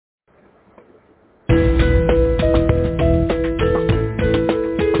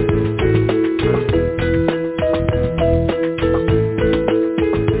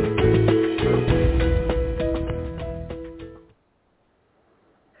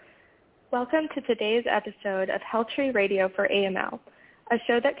Welcome to today's episode of HealthTree Radio for AML, a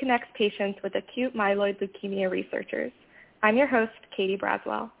show that connects patients with acute myeloid leukemia researchers. I'm your host, Katie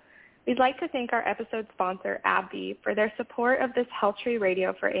Braswell. We'd like to thank our episode sponsor, AbbVie, for their support of this HealthTree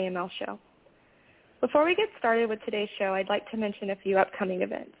Radio for AML show. Before we get started with today's show, I'd like to mention a few upcoming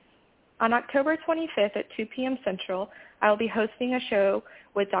events. On October 25th at 2 p.m. Central, I will be hosting a show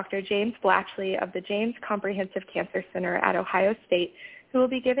with Dr. James Blatchley of the James Comprehensive Cancer Center at Ohio State, who will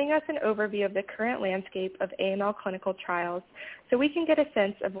be giving us an overview of the current landscape of AML clinical trials so we can get a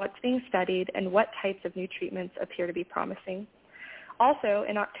sense of what's being studied and what types of new treatments appear to be promising. Also,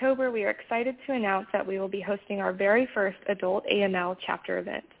 in October, we are excited to announce that we will be hosting our very first adult AML chapter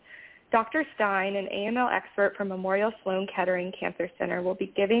event. Dr. Stein, an AML expert from Memorial Sloan Kettering Cancer Center, will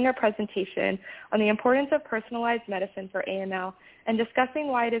be giving a presentation on the importance of personalized medicine for AML and discussing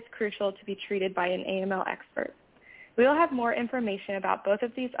why it is crucial to be treated by an AML expert. We will have more information about both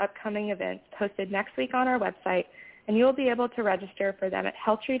of these upcoming events posted next week on our website, and you will be able to register for them at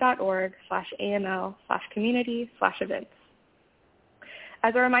healthtree.org/AML/community/events.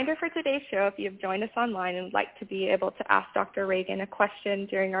 As a reminder for today's show, if you have joined us online and would like to be able to ask Dr. Reagan a question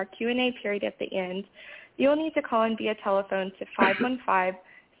during our Q&A period at the end, you will need to call in via telephone to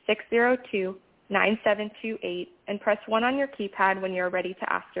 515-602-9728 and press 1 on your keypad when you are ready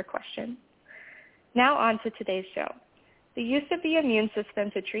to ask your question. Now on to today's show. The use of the immune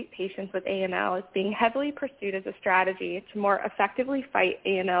system to treat patients with AML is being heavily pursued as a strategy to more effectively fight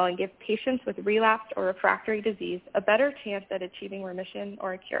AML and give patients with relapsed or refractory disease a better chance at achieving remission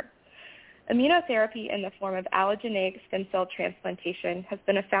or a cure. Immunotherapy in the form of allogeneic stem cell transplantation has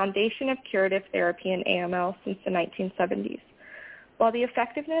been a foundation of curative therapy in AML since the 1970s. While the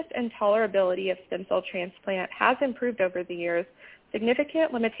effectiveness and tolerability of stem cell transplant has improved over the years,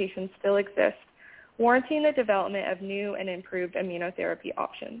 significant limitations still exist, warranting the development of new and improved immunotherapy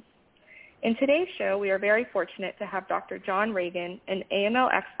options. In today's show, we are very fortunate to have Dr. John Reagan, an AML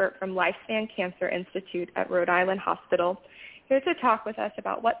expert from Lifespan Cancer Institute at Rhode Island Hospital, here to talk with us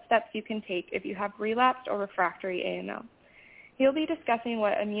about what steps you can take if you have relapsed or refractory AML. He'll be discussing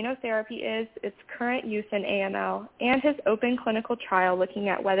what immunotherapy is, its current use in AML, and his open clinical trial looking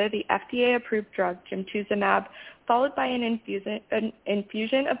at whether the FDA-approved drug Gemtuzumab, followed by an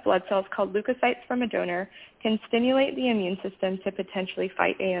infusion of blood cells called leukocytes from a donor, can stimulate the immune system to potentially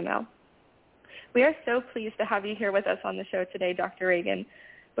fight AML. We are so pleased to have you here with us on the show today, Dr. Reagan.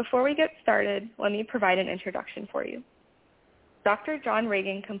 Before we get started, let me provide an introduction for you. Dr. John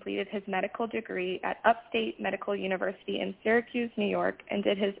Reagan completed his medical degree at Upstate Medical University in Syracuse, New York, and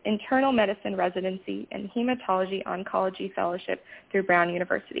did his internal medicine residency and hematology-oncology fellowship through Brown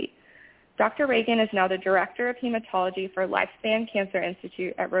University. Dr. Reagan is now the Director of Hematology for Lifespan Cancer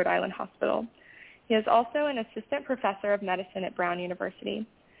Institute at Rhode Island Hospital. He is also an Assistant Professor of Medicine at Brown University.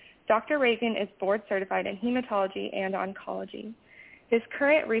 Dr. Reagan is board certified in hematology and oncology. His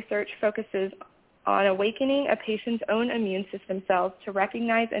current research focuses on awakening a patient's own immune system cells to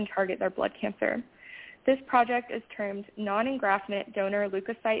recognize and target their blood cancer. This project is termed non-engraftment donor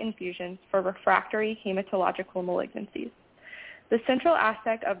leukocyte infusions for refractory hematological malignancies. The central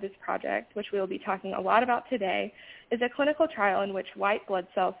aspect of this project, which we will be talking a lot about today, is a clinical trial in which white blood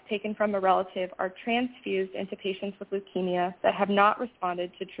cells taken from a relative are transfused into patients with leukemia that have not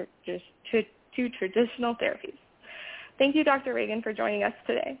responded to traditional therapies. Thank you, Dr. Reagan, for joining us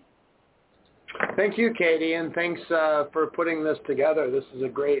today. Thank you, Katie, and thanks for putting this together. This is a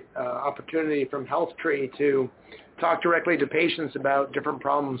great opportunity from HealthTree to talk directly to patients about different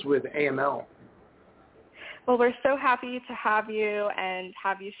problems with AML. Well, we're so happy to have you and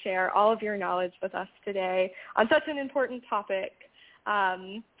have you share all of your knowledge with us today on such an important topic.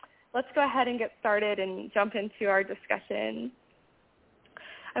 Let's go ahead and get started and jump into our discussion.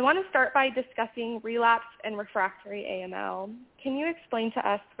 I want to start by discussing relapsed and refractory AML. Can you explain to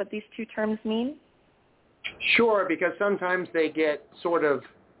us what these two terms mean? Sure, because sometimes they get sort of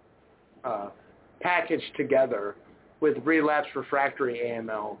packaged together with relapsed refractory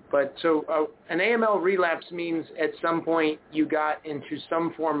AML. But so an AML relapse means at some point you got into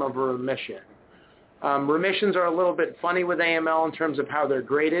some form of a remission. Remissions are a little bit funny with AML in terms of how they're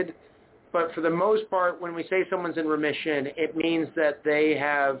graded. But for the most part, when we say someone's in remission, it means that they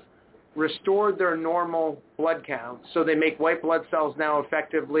have restored their normal blood count. So they make white blood cells now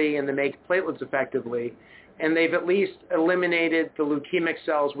effectively, and they make platelets effectively. And they've at least eliminated the leukemic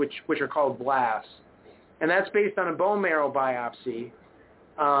cells, which are called blasts. And that's based on a bone marrow biopsy.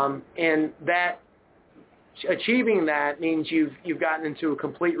 And that achieving that means you've gotten into a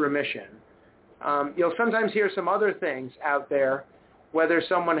complete remission. You'll sometimes hear some other things out there, whether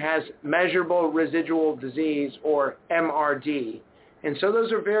someone has measurable residual disease or MRD. And so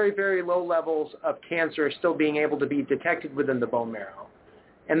those are very, very low levels of cancer still being able to be detected within the bone marrow.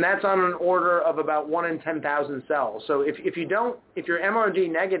 And that's on an order of about 1 in 10,000 cells. So if you're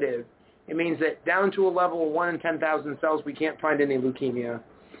MRD negative, it means that down to a level of 1 in 10,000 cells, we can't find any leukemia.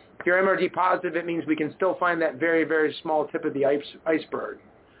 If you're MRD positive, it means we can still find that very, very small tip of the iceberg.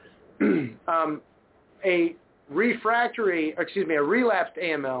 A relapsed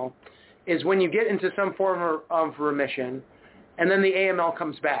AML is when you get into some form of remission, and then the AML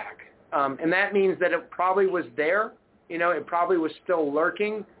comes back. And that means that it probably was there. It probably was still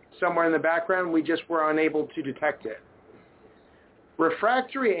lurking somewhere in the background. We just were unable to detect it.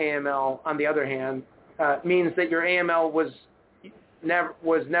 Refractory AML, on the other hand, means that your AML was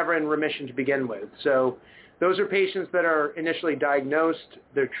never in remission to begin with. So those are patients that are initially diagnosed,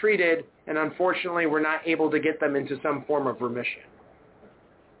 they're treated, and unfortunately we're not able to get them into some form of remission.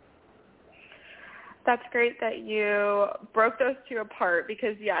 That's great that you broke those two apart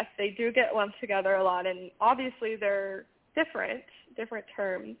because, yes, they do get lumped together a lot, and obviously they're different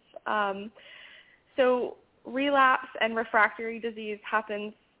terms. So relapse and refractory disease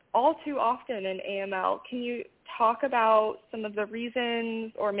happens all too often in AML. Can you talk about some of the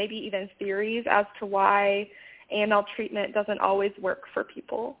reasons or maybe even theories as to why AML treatment doesn't always work for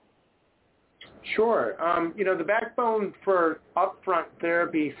people? Sure. The backbone for upfront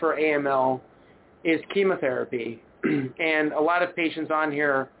therapy for AML is chemotherapy. And a lot of patients on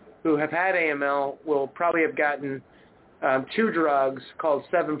here who have had AML will probably have gotten 2 drugs called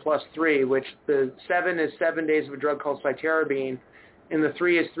 7+3, which the 7 is 7 days of a drug called cytarabine, and the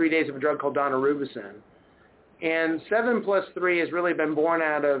 3 is 3 days of a drug called daunorubicin. And 7+3 has really been born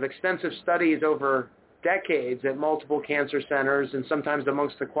out of extensive studies over decades at multiple cancer centers and sometimes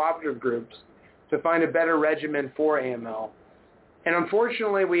amongst the cooperative groups to find a better regimen for AML. And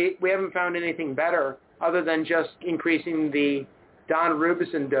unfortunately, we haven't found anything better other than just increasing the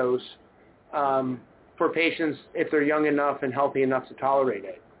daunorubicin dose for patients if they're young enough and healthy enough to tolerate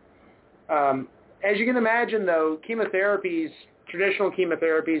it. As you can imagine, though, traditional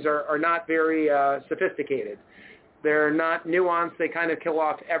chemotherapies are not very sophisticated. They're not nuanced. They kind of kill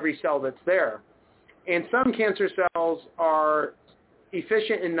off every cell that's there. And some cancer cells are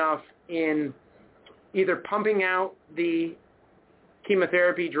efficient enough in either pumping out the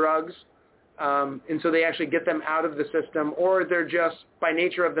chemotherapy drugs, and so they actually get them out of the system, or they're just, by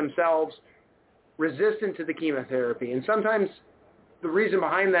nature of themselves, resistant to the chemotherapy. And sometimes the reason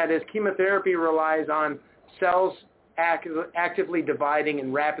behind that is chemotherapy relies on cells actively dividing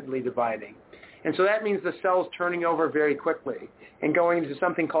and rapidly dividing. And so that means the cell's turning over very quickly and going into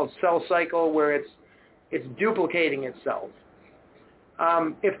something called cell cycle where it's duplicating itself.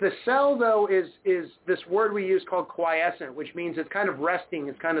 If the cell, though, is this word we use called quiescent, which means it's kind of resting,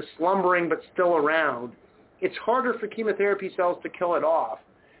 it's kind of slumbering but still around, it's harder for chemotherapy cells to kill it off.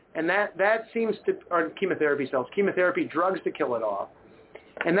 And that seems to, or chemotherapy drugs to kill it off.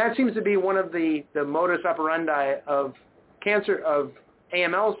 And that seems to be one of the modus operandi of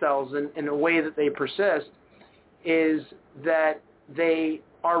AML cells in a way that they persist, is that they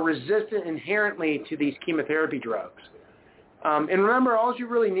are resistant inherently to these chemotherapy drugs. And remember, all you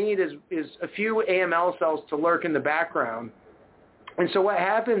really need is a few AML cells to lurk in the background. And so what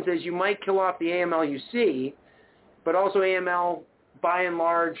happens is you might kill off the AML you see, but also AML, by and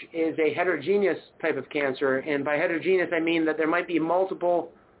large, is a heterogeneous type of cancer. And by heterogeneous, I mean that there might be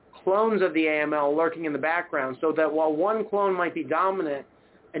multiple clones of the AML lurking in the background, so that while one clone might be dominant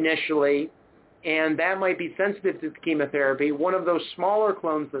initially, and that might be sensitive to chemotherapy, one of those smaller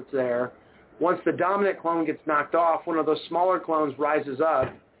clones that's there, once the dominant clone gets knocked off, one of those smaller clones rises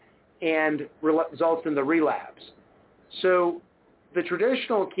up and results in the relapse. So the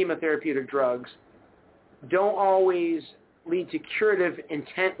traditional chemotherapeutic drugs don't always lead to curative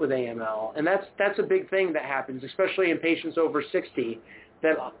intent with AML, and that's a big thing that happens, especially in patients over 60,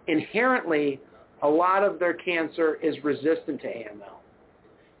 that inherently a lot of their cancer is resistant to AML.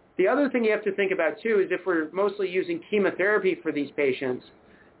 The other thing you have to think about, too, is if we're mostly using chemotherapy for these patients,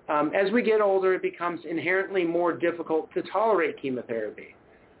 as we get older, it becomes inherently more difficult to tolerate chemotherapy.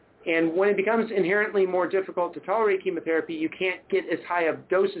 And when it becomes inherently more difficult to tolerate chemotherapy, you can't get as high of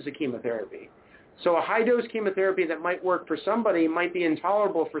doses of chemotherapy. So a high-dose chemotherapy that might work for somebody might be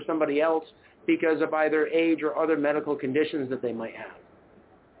intolerable for somebody else because of either age or other medical conditions that they might have.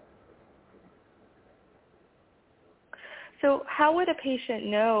 So how would a patient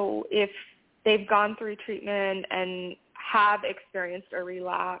know if they've gone through treatment and have experienced a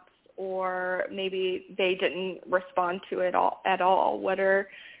relapse, or maybe they didn't respond to it at all? What are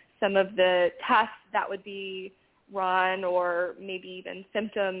some of the tests that would be run, or maybe even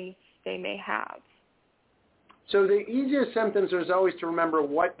symptoms they may have? So the easiest symptoms is always to remember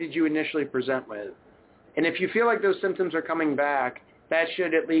what did you initially present with. And if you feel like those symptoms are coming back, that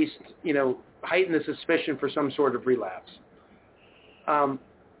should at least, heighten the suspicion for some sort of relapse.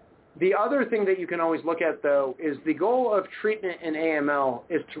 The other thing that you can always look at, though, is the goal of treatment in AML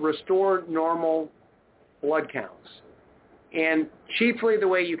is to restore normal blood counts. And chiefly the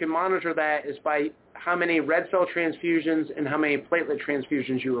way you can monitor that is by how many red cell transfusions and how many platelet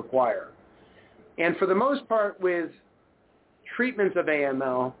transfusions you require. And for the most part with treatments of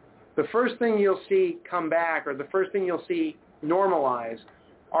AML, the first thing you'll see come back or the first thing you'll see normalize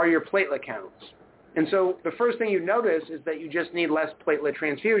are your platelet counts. And so the first thing you notice is that you just need less platelet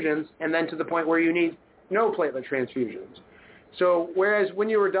transfusions and then to the point where you need no platelet transfusions. So whereas when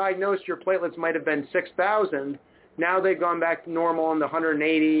you were diagnosed your platelets might have been 6,000, now they've gone back to normal in the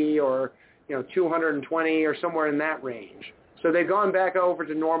 180 or 220 or somewhere in that range. So they've gone back over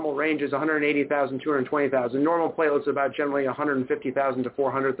to normal ranges, 180,000, 220,000. Normal platelets about generally 150,000 to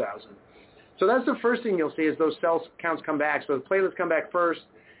 400,000. So that's the first thing you'll see is those cell counts come back. So the platelets come back first,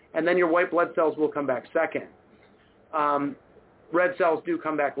 and then your white blood cells will come back second. Red cells do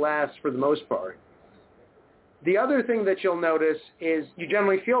come back last for the most part. The other thing that you'll notice is you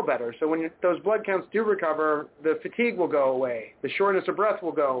generally feel better. So when those blood counts do recover, the fatigue will go away. The shortness of breath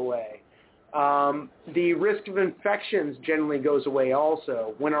will go away. The risk of infections generally goes away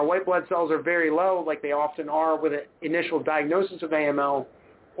also. When our white blood cells are very low, like they often are with an initial diagnosis of AML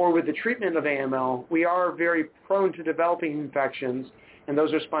or with the treatment of AML, we are very prone to developing infections, and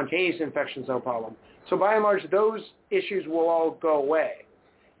those are spontaneous infections, no problem. So by and large, those issues will all go away.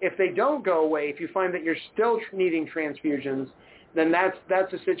 If they don't go away, if you find that you're still needing transfusions, then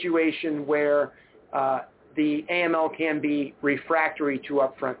that's a situation where the AML can be refractory to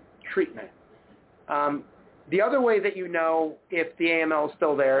upfront treatment. The other way that you know if the AML is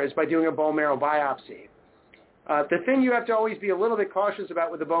still there is by doing a bone marrow biopsy. The thing you have to always be a little bit cautious about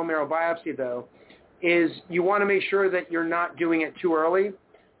with the bone marrow biopsy, though, is you want to make sure that you're not doing it too early.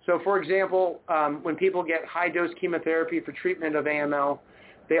 So, for example, when people get high-dose chemotherapy for treatment of AML,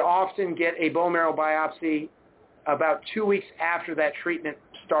 they often get a bone marrow biopsy about 2 weeks after that treatment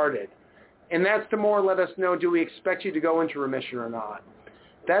started. And that's to more let us know, do we expect you to go into remission or not?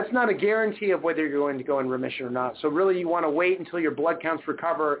 That's not a guarantee of whether you're going to go in remission or not. So really you want to wait until your blood counts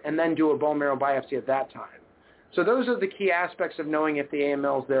recover and then do a bone marrow biopsy at that time. So those are the key aspects of knowing if the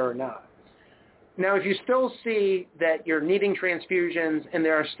AML is there or not. Now, if you still see that you're needing transfusions and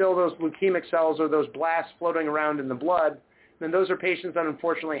there are still those leukemic cells or those blasts floating around in the blood, then those are patients that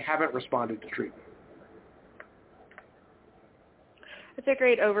unfortunately haven't responded to treatment. It's a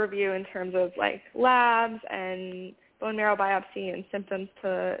great overview in terms of like labs and bone marrow biopsy and symptoms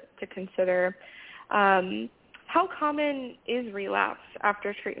to consider. How common is relapse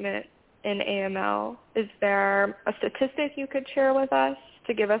after treatment in AML? Is there a statistic you could share with us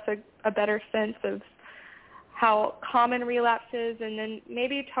to give us a better sense of how common relapse is, and then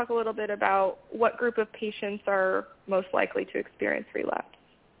maybe talk a little bit about what group of patients are most likely to experience relapse?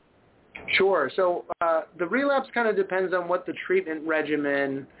 Sure. So the relapse kind of depends on what the treatment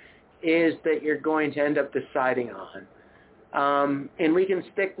regimen is that you're going to end up deciding on. And we can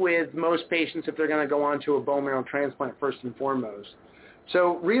stick with most patients if they're going to go on to a bone marrow transplant first and foremost.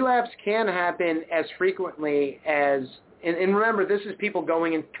 So relapse can happen as frequently as, and remember, this is people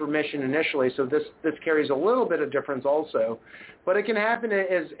going into remission initially, so this carries a little bit of difference also, but it can happen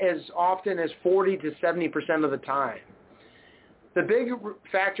as often as 40 to 70% of the time. The big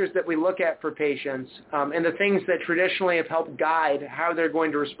factors that we look at for patients and the things that traditionally have helped guide how they're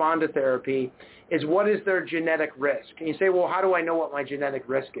going to respond to therapy is what is their genetic risk. And you say, well, how do I know what my genetic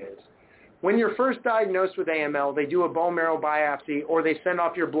risk is? When you're first diagnosed with AML, they do a bone marrow biopsy or they send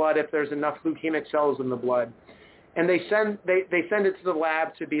off your blood if there's enough leukemic cells in the blood. And they send it to the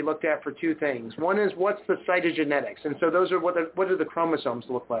lab to be looked at for two things. One is what's the cytogenetics, and so those are what do the chromosomes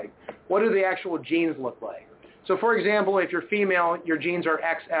look like? What do the actual genes look like? So, for example, if you're female, your genes are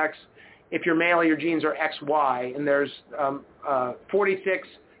XX. If you're male, your genes are XY, and there's 46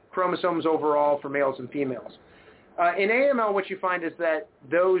 chromosomes overall for males and females. In AML, what you find is that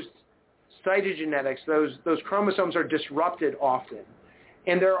those cytogenetics, those chromosomes are disrupted often,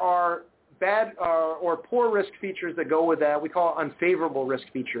 and there are bad or poor risk features that go with that. We call it unfavorable risk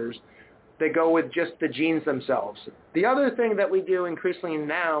features that go with just the genes themselves. The other thing that we do increasingly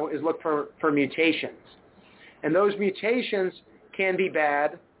now is look for mutations. And those mutations can be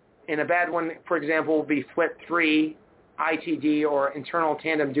bad. And a bad one, for example, will be FLT3, ITD, or internal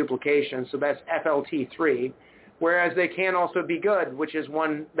tandem duplication. So that's FLT3. Whereas they can also be good, which is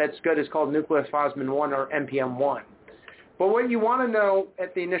one that's good is called nucleophosmin 1 or NPM1. But what you want to know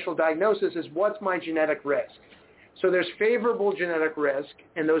at the initial diagnosis is what's my genetic risk? So there's favorable genetic risk,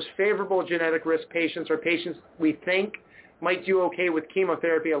 and those favorable genetic risk patients are patients we think might do okay with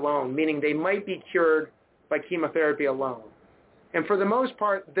chemotherapy alone, meaning they might be cured by chemotherapy alone. And for the most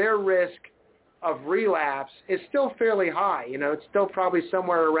part, their risk of relapse is still fairly high. It's still probably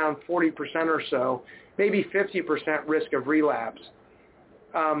somewhere around 40% or so, maybe 50% risk of relapse.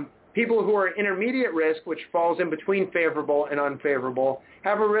 People who are intermediate risk, which falls in between favorable and unfavorable,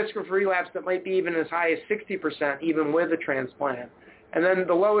 have a risk of relapse that might be even as high as 60%, even with a transplant. And then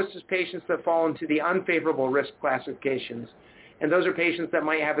the lowest is patients that fall into the unfavorable risk classifications. And those are patients that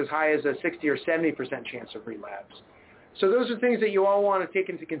might have as high as a 60 or 70% chance of relapse. So those are things that you all want to take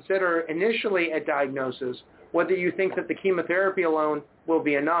into consider initially at diagnosis, whether you think that the chemotherapy alone will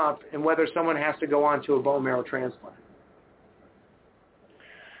be enough and whether someone has to go on to a bone marrow transplant.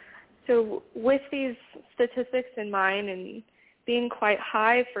 So with these statistics in mind and being quite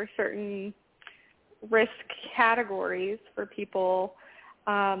high for certain risk categories for people,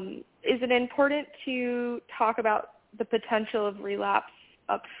 is it important to talk about the potential of relapse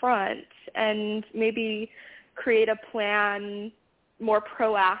up front and maybe create a plan more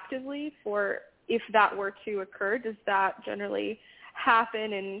proactively for if that were to occur? Does that generally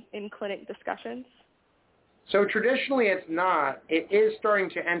happen in clinic discussions? So traditionally it's not. It is starting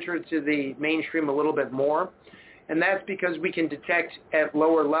to enter to the mainstream a little bit more, and that's because we can detect at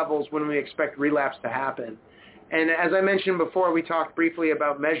lower levels when we expect relapse to happen. And as I mentioned before, we talked briefly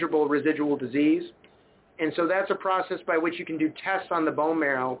about measurable residual disease. And so that's a process by which you can do tests on the bone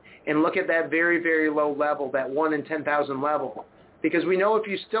marrow and look at that very, very low level, that 1 in 10,000 level. Because we know if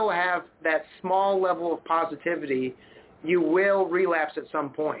you still have that small level of positivity, you will relapse at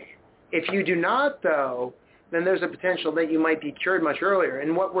some point. If you do not, though, then there's a potential that you might be cured much earlier.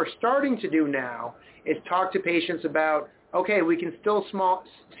 And what we're starting to do now is talk to patients about, okay, we can still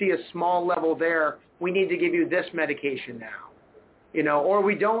see a small level there. We need to give you this medication now. Or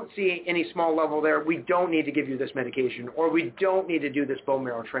we don't see any small level there. We don't need to give you this medication. Or we don't need to do this bone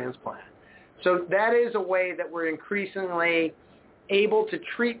marrow transplant. So that is a way that we're increasingly able to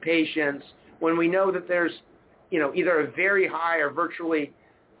treat patients when we know that there's, either a very high or virtually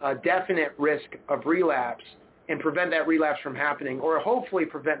definite risk of relapse, and prevent that relapse from happening, or hopefully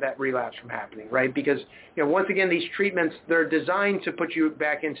prevent that relapse from happening, right? Because, once again, these treatments, they're designed to put you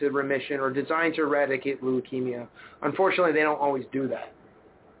back into remission or designed to eradicate leukemia. Unfortunately, they don't always do that.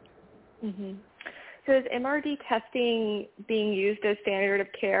 Mm-hmm. So is MRD testing being used as standard of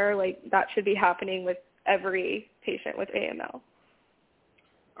care? Like that should be happening with every patient with AML?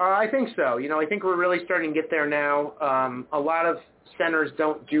 I think so. I think we're really starting to get there now. A lot of centers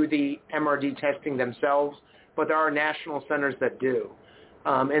don't do the MRD testing themselves, but there are national centers that do.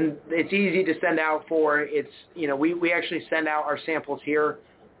 And it's easy to send out for. We actually send out our samples here.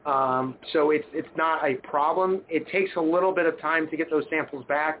 So it's not a problem. It takes a little bit of time to get those samples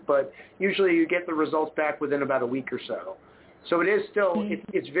back, but usually you get the results back within about a week or so. So it is still,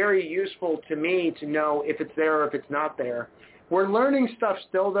 it's very useful to me to know if it's there or if it's not there. We're learning stuff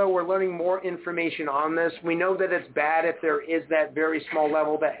still, though. We're learning more information on this. We know that it's bad if there is that very small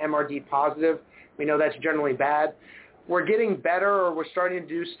level, that MRD positive. We know that's generally bad. We're getting better, or we're starting to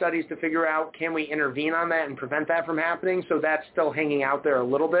do studies to figure out, can we intervene on that and prevent that from happening? So that's still hanging out there a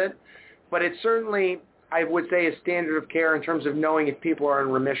little bit. But it's certainly, I would say, a standard of care in terms of knowing if people are in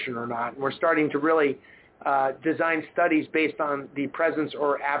remission or not. And we're starting to really design studies based on the presence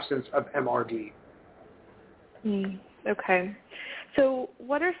or absence of MRD. Okay. So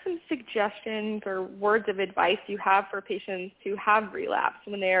what are some suggestions or words of advice you have for patients who have relapsed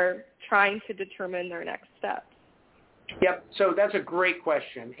when they're trying to determine their next steps? Yep, so that's a great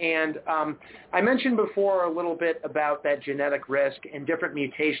question. And I mentioned before a little bit about that genetic risk and different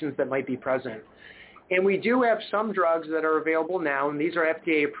mutations that might be present. And we do have some drugs that are available now, and these are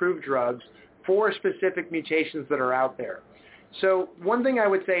FDA-approved drugs for specific mutations that are out there. So one thing I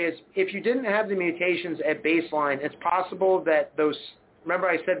would say is if you didn't have the mutations at baseline, it's possible that those, remember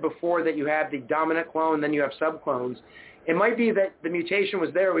I said before that you have the dominant clone, then you have subclones. It might be that the mutation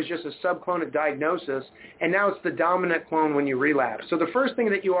was there, it was just a subclone at diagnosis, and now it's the dominant clone when you relapse. So the first thing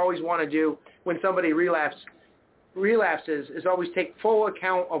that you always want to do when somebody relapses is always take full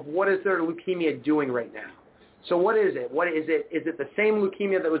account of what is their leukemia doing right now. So what is it? Is it the same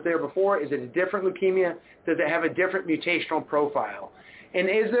leukemia that was there before? Is it a different leukemia? Does it have a different mutational profile? And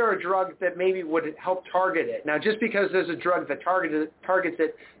is there a drug that maybe would help target it? Now, just because there's a drug that targets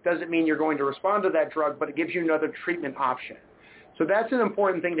it doesn't mean you're going to respond to that drug, but it gives you another treatment option. So that's an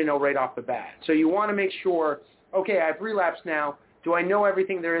important thing to know right off the bat. So you want to make sure, okay, I've relapsed now. Do I know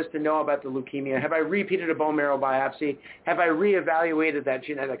everything there is to know about the leukemia? Have I repeated a bone marrow biopsy? Have I reevaluated that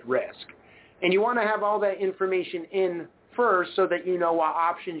genetic risk? And you want to have all that information in first so that you know what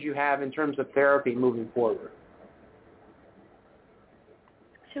options you have in terms of therapy moving forward.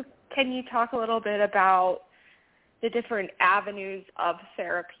 So can you talk a little bit about the different avenues of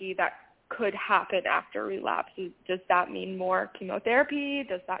therapy that could happen after relapse? Does that mean more chemotherapy?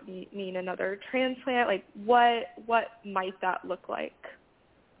 Does that mean another transplant? Like what might that look like?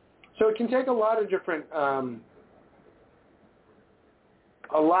 So it can take a lot of different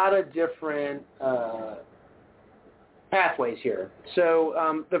pathways here.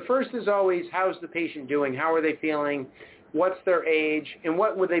 So the first is always, how's the patient doing? How are they feeling? What's their age? And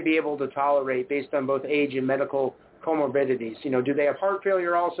what would they be able to tolerate based on both age and medical comorbidities? You know, do they have heart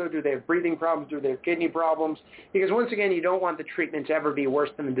failure also? Do they have breathing problems? Do they have kidney problems? Because once again, you don't want the treatment to ever be worse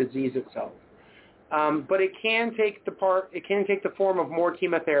than the disease itself. But it can take the form of more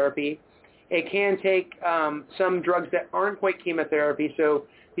chemotherapy. It can take some drugs that aren't quite chemotherapy. So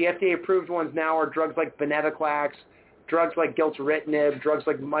the FDA-approved ones now are drugs like venetoclax, drugs like gilteritinib, drugs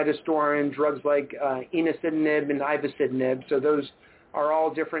like midostaurin, drugs like enasidenib and ivosidenib. So those are all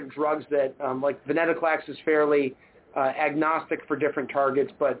different drugs that, like venetoclax is fairly agnostic for different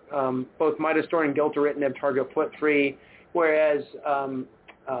targets, but both midostaurin and gilteritinib target FLT3, whereas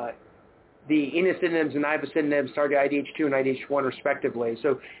the enasidenibs and ivosidenibs target IDH2 and IDH1 respectively.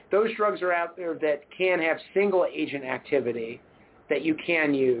 So those drugs are out there that can have single agent activity that you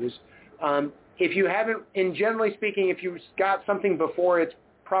can use. If you haven't, and generally speaking, if you've got something before, it's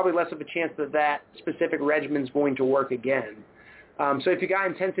probably less of a chance that that specific regimen is going to work again. So if you got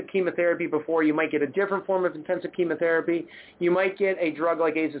intensive chemotherapy before, you might get a different form of intensive chemotherapy. You might get a drug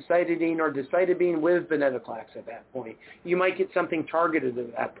like azacitidine or decitabine with venetoclax at that point. You might get something targeted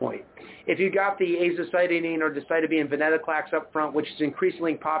at that point. If you got the azacitidine or decitabine venetoclax up front, which is an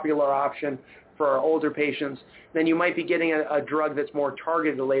increasingly popular option for our older patients, then you might be getting a drug that's more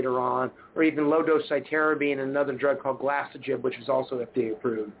targeted later on, or even low-dose cytarabine and another drug called Glastigib, which is also FDA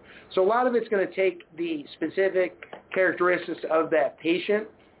approved. So a lot of it's going to take the specific characteristics of that patient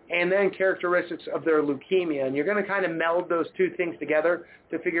and then characteristics of their leukemia, and you're going to kind of meld those two things together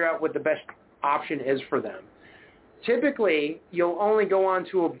to figure out what the best option is for them. Typically, you'll only go on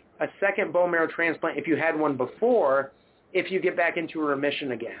to a second bone marrow transplant if you had one before, if you get back into a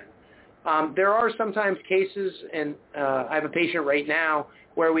remission again. There are sometimes cases, and I have a patient right now,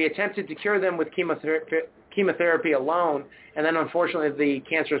 where we attempted to cure them with chemotherapy alone, and then unfortunately the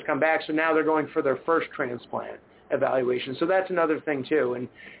cancer has come back, so now they're going for their first transplant evaluation. So that's another thing too. And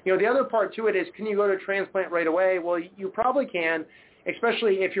you know, the other part to it is, can you go to transplant right away? Well, you probably can,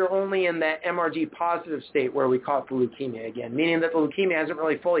 especially if you're only in that MRD positive state where we caught the leukemia again, meaning that the leukemia hasn't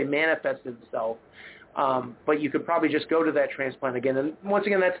really fully manifested itself. But you could probably just go to that transplant again. And once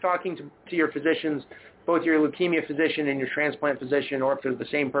again, that's talking to your physicians, both your leukemia physician and your transplant physician, or if they're the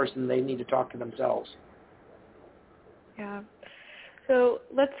same person, they need to talk to themselves. Yeah. So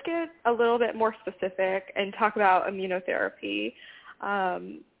let's get a little bit more specific and talk about immunotherapy.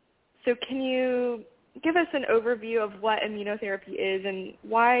 So can you give us an overview of what immunotherapy is and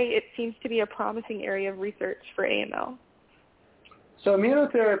why it seems to be a promising area of research for AML? So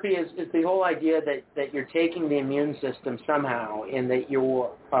immunotherapy is the whole idea that you're taking the immune system somehow and that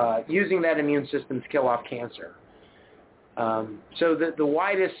you're using that immune system to kill off cancer. So the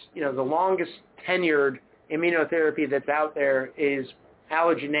widest, the longest tenured immunotherapy that's out there is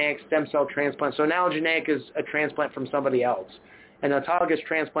allogeneic stem cell transplant. So an allogeneic is a transplant from somebody else. An autologous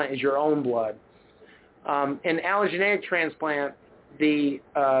transplant is your own blood. An allogeneic transplant, the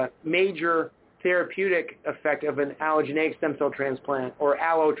major therapeutic effect of an allogeneic stem cell transplant, or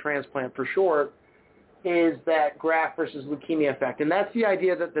allo transplant for short, is that graft versus leukemia effect. And that's the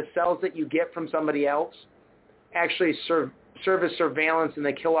idea that the cells that you get from somebody else actually serve as surveillance, and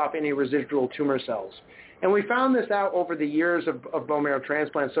they kill off any residual tumor cells. And we found this out over the years of bone marrow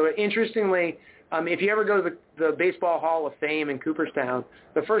transplants. So interestingly, if you ever go to the Baseball Hall of Fame in Cooperstown,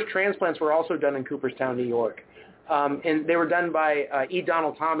 the first transplants were also done in Cooperstown, New York. And they were done by E.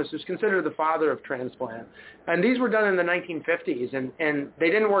 Donald Thomas, who's considered the father of transplant. And these were done in the 1950s, and they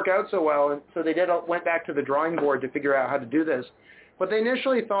didn't work out so well, and so they went back to the drawing board to figure out how to do this. What they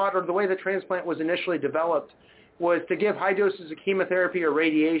initially thought, or the way the transplant was initially developed, was to give high doses of chemotherapy or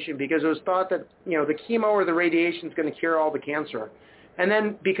radiation, because it was thought that the chemo or the radiation is going to cure all the cancer. And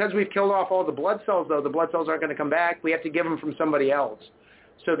then because we've killed off all the blood cells, though, the blood cells aren't going to come back. We have to give them from somebody else.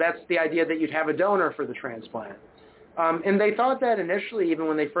 So that's the idea, that you'd have a donor for the transplant. And they thought that initially, even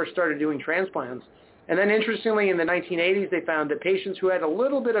when they first started doing transplants. And then interestingly, in the 1980s, they found that patients who had a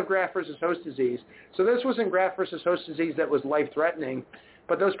little bit of graft versus host disease, so this wasn't graft versus host disease that was life-threatening,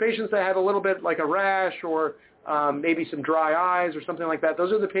 but those patients that had a little bit like a rash or maybe some dry eyes or something like that.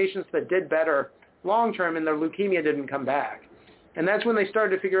 Those are the patients that did better long-term and their leukemia didn't come back. And that's when they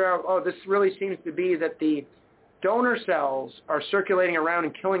started to figure out, oh, this really seems to be that the donor cells are circulating around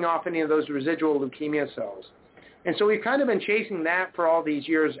and killing off any of those residual leukemia cells. And so we've kind of been chasing that for all these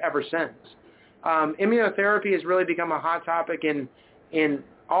years ever since. Immunotherapy has really become a hot topic in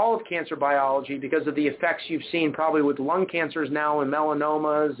all of cancer biology because of the effects you've seen probably with lung cancers now and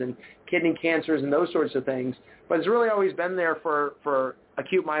melanomas and kidney cancers and those sorts of things. But it's really always been there for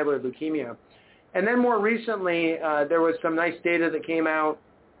acute myeloid leukemia. And then more recently, there was some nice data that came out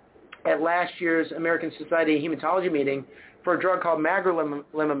at last year's American Society of Hematology meeting for a drug called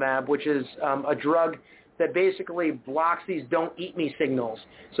magrolimumab, which is a drug that basically blocks these don't eat me signals.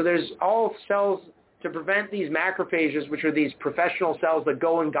 So there's all cells to prevent these macrophages, which are these professional cells that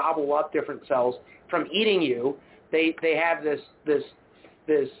go and gobble up different cells from eating you. They have this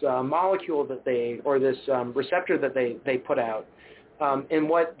molecule that this receptor that they put out. And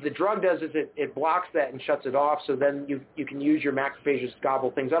what the drug does is it blocks that and shuts it off, so then you can use your macrophages to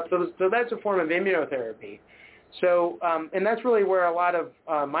gobble things up. So that's a form of immunotherapy. So, and that's really where a lot of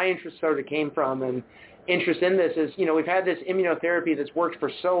my interest sort of came from, and interest in this is, we've had this immunotherapy that's worked for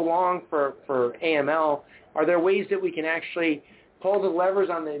so long for AML. Are there ways that we can actually pull the levers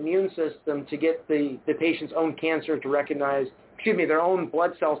on the immune system to get the patient's own cancer to recognize, their own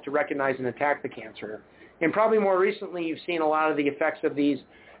blood cells to recognize and attack the cancer? And probably more recently, you've seen a lot of the effects of these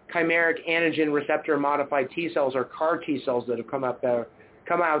chimeric antigen receptor modified T cells or CAR T cells that have come out that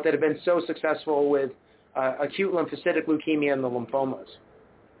have been so successful with acute lymphocytic leukemia and the lymphomas.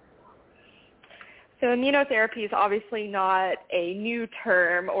 So immunotherapy is obviously not a new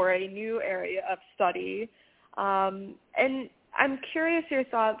term or a new area of study. And I'm curious your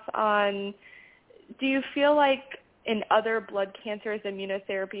thoughts on, do you feel like in other blood cancers,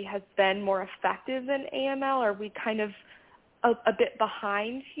 immunotherapy has been more effective than AML? Are we kind of a bit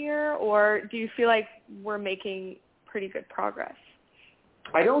behind here, or do you feel like we're making pretty good progress?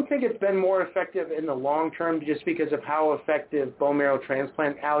 I don't think it's been more effective in the long term just because of how effective bone marrow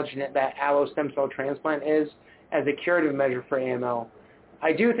transplant, that allo stem cell transplant is as a curative measure for AML.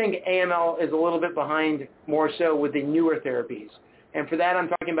 I do think AML is a little bit behind more so with the newer therapies. And for that, I'm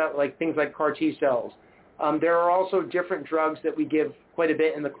talking about things like CAR T cells. There are also different drugs that we give quite a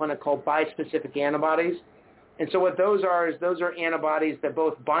bit in the clinic called bispecific antibodies. And so what those are antibodies that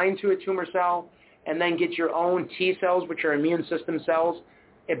both bind to a tumor cell and then get your own T cells, which are immune system cells.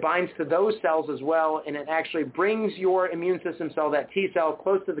 It binds to those cells as well, and it actually brings your immune system cell, that T cell,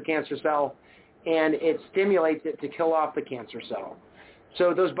 close to the cancer cell, and it stimulates it to kill off the cancer cell.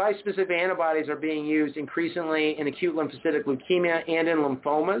 So those bispecific antibodies are being used increasingly in acute lymphocytic leukemia and in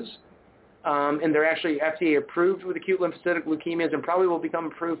lymphomas. And they're actually FDA approved with acute lymphocytic leukemias and probably will become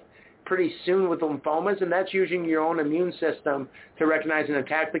approved pretty soon with lymphomas, and that's using your own immune system to recognize and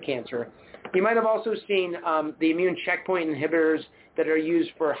attack the cancer. You might have also seen the immune checkpoint inhibitors that are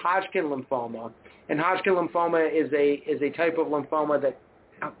used for Hodgkin lymphoma. And Hodgkin lymphoma is a type of lymphoma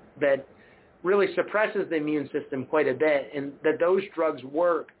that really suppresses the immune system quite a bit, and that those drugs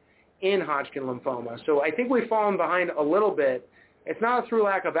work in Hodgkin lymphoma. So I think we've fallen behind a little bit. It's not through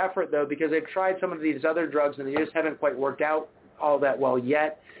lack of effort, though, because they've tried some of these other drugs and they just haven't quite worked out all that well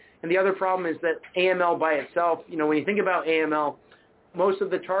yet. And the other problem is that AML by itself, when you think about AML, most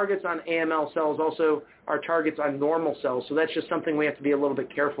of the targets on AML cells also are targets on normal cells. So that's just something we have to be a little bit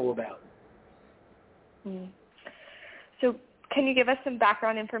careful about. So can you give us some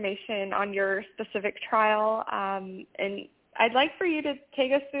background information on your specific trial? And I'd like for you to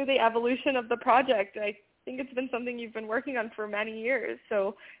take us through the evolution of the project. I think it's been something you've been working on for many years,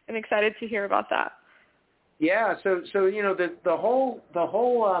 so I'm excited to hear about that. Yeah, so the whole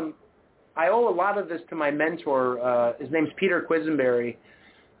I owe a lot of this to my mentor. His name's Peter Quisenberry,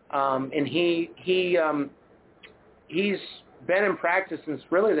 and he's been in practice since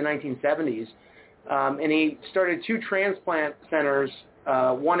really the 1970s, and he started 2 transplant centers,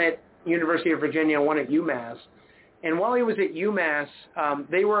 one at University of Virginia, one at UMass. And while he was at UMass,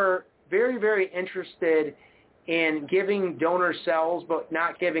 they were very, very interested in giving donor cells but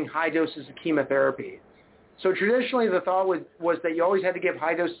not giving high doses of chemotherapy. So traditionally the thought was that you always had to give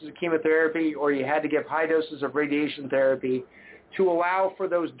high doses of chemotherapy or you had to give high doses of radiation therapy to allow for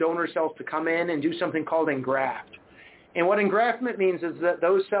those donor cells to come in and do something called engraft. And what engraftment means is that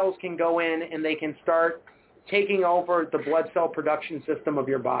those cells can go in and they can start taking over the blood cell production system of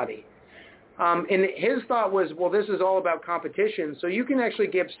your body. And his thought was, well, this is all about competition. So you can actually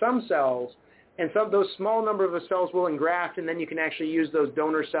give some cells, and those small number of the cells will engraft, and then you can actually use those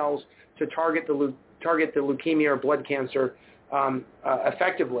donor cells to target the leukemia or blood cancer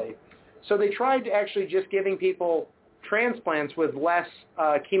effectively. So they tried actually just giving people transplants with less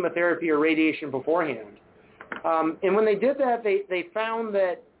chemotherapy or radiation beforehand. And when they did that, they found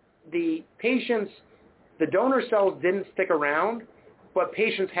that the patients, the donor cells didn't stick around, but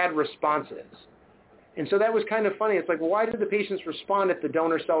patients had responses. And so that was kind of funny. It's like, well, why did the patients respond if the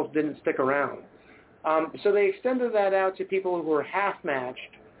donor cells didn't stick around? So they extended that out to people who were half-matched,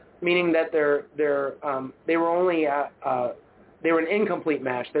 meaning that they were only they were an incomplete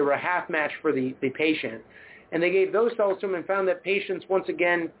match. They were a half match for the patient. And they gave those cells to them and found that patients, once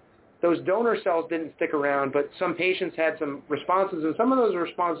again, those donor cells didn't stick around, but some patients had some responses, and some of those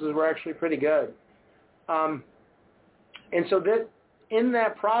responses were actually pretty good. And so that in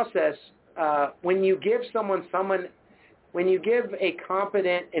that process, when you give when you give a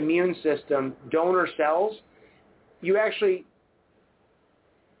competent immune system donor cells, you actually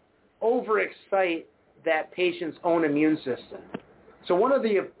overexcite that patient's own immune system. So one of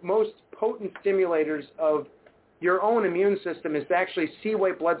the most potent stimulators of your own immune system is to actually see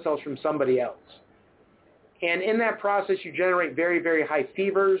white blood cells from somebody else. And in that process, you generate very, very high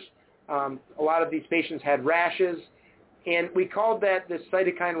fevers. A lot of these patients had rashes. And we called that this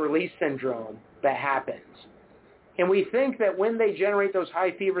cytokine release syndrome that happens. And we think that when they generate those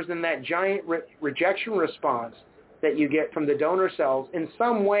high fevers and that giant rejection response that you get from the donor cells, in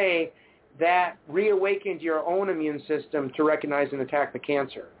some way that reawakened your own immune system to recognize and attack the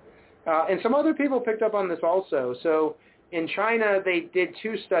cancer. And some other people picked up on this also. So in China, they did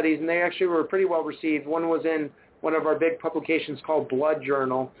 2 studies, and they actually were pretty well received. One was in one of our big publications called Blood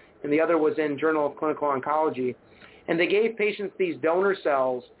Journal, and the other was in Journal of Clinical Oncology. And they gave patients these donor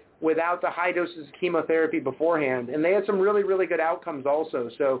cells without the high doses of chemotherapy beforehand. And they had some really, really good outcomes also.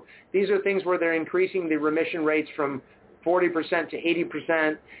 So these are things where they're increasing the remission rates from 40% to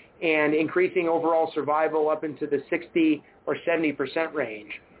 80% and increasing overall survival up into the 60 or 70% range,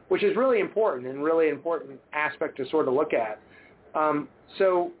 which is really important and really important aspect to sort of look at.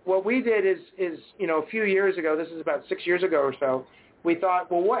 So what we did is a few years ago, this is about 6 years ago or so, we thought,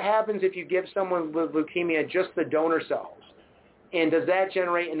 well, what happens if you give someone with leukemia just the donor cells? And does that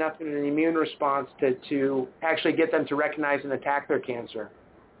generate enough of an immune response to actually get them to recognize and attack their cancer?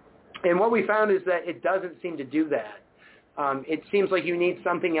 And what we found is that it doesn't seem to do that. It seems like you need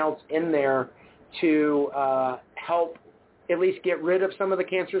something else in there to help at least get rid of some of the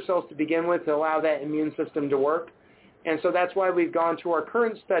cancer cells to begin with to allow that immune system to work. And so that's why we've gone to our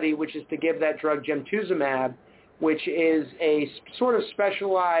current study, which is to give that drug Gemtuzumab, which is a sort of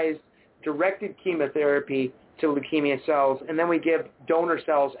specialized directed chemotherapy to leukemia cells, and then we give donor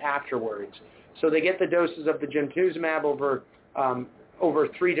cells afterwards. So they get the doses of the Gemtuzumab over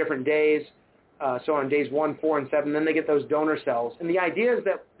 3 different days, so on days 1, 4, and 7, then they get those donor cells. And the idea is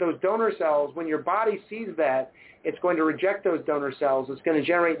that those donor cells, when your body sees that, it's going to reject those donor cells. It's going to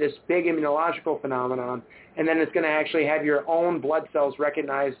generate this big immunological phenomenon, and then it's going to actually have your own blood cells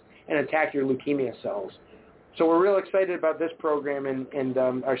recognize and attack your leukemia cells. So we're real excited about this program and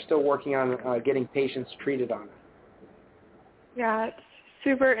are still working on getting patients treated on it. Yeah, it's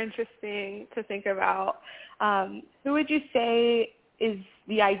super interesting to think about. Who would you say is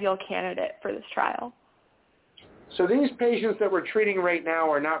the ideal candidate for this trial? So these patients that we're treating right now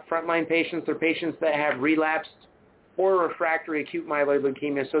are not frontline patients. They're patients that have relapsed or refractory acute myeloid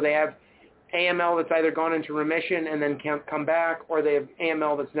leukemia. So they have AML that's either gone into remission and then can't come back, or they have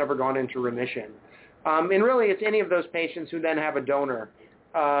AML that's never gone into remission. And really, it's any of those patients who then have a donor.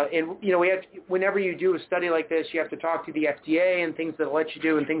 And whenever you do a study like this, you have to talk to the FDA and things they'll let you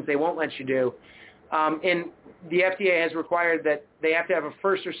do and things they won't let you do. And the FDA has required that they have to have a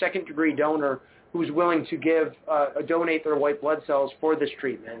first or second degree donor who's willing to donate their white blood cells for this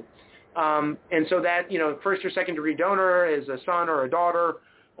treatment. And so that, first or second degree donor is a son or a daughter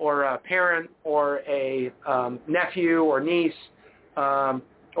or a parent or a nephew or niece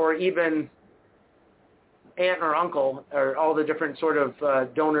or even aunt or uncle, or all the different sort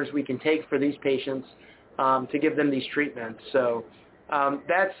of donors we can take for these patients to give them these treatments. So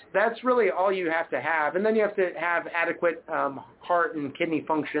that's really all you have to have. And then you have to have adequate heart and kidney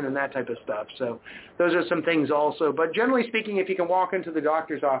function and that type of stuff. So those are some things also. But generally speaking, if you can walk into the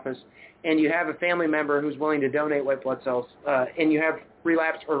doctor's office and you have a family member who's willing to donate white blood cells and you have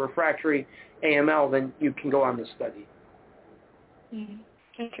relapsed or refractory AML, then you can go on this study.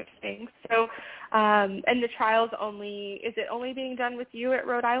 Interesting. So, and the trial's is it only being done with you at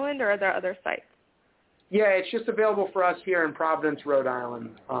Rhode Island, or are there other sites? Yeah, it's just available for us here in Providence, Rhode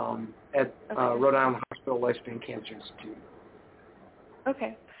Island, at Rhode Island Hospital Lifespan Cancer Institute.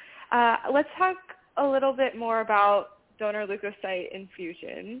 Okay. Let's talk a little bit more about donor leukocyte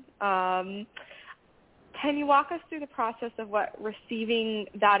infusion. can you walk us through the process of what receiving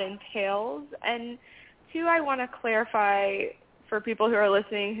that entails? And two, I want to clarify for people who are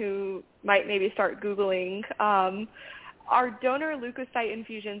listening who might maybe start Googling, are donor leukocyte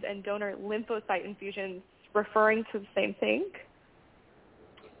infusions and donor lymphocyte infusions referring to the same thing?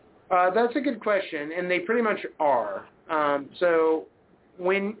 That's a good question, and they pretty much are. So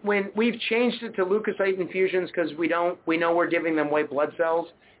when we've changed it to leukocyte infusions because we know we're giving them white blood cells,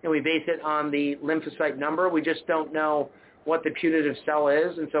 and we base it on the lymphocyte number. We just don't know what the putative cell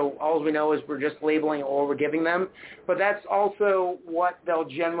is, and so all we know is we're just labeling all we're giving them. But that's also what they'll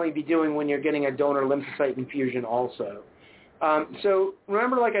generally be doing when you're getting a donor lymphocyte infusion also. So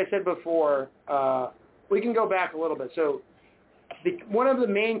remember, like I said before, we can go back a little bit. So one of the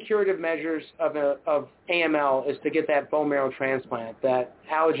main curative measures of AML is to get that bone marrow transplant, that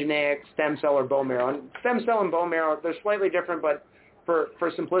allogeneic stem cell or bone marrow. And stem cell and bone marrow, they're slightly different, but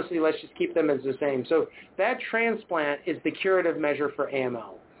for simplicity, let's just keep them as the same. So that transplant is the curative measure for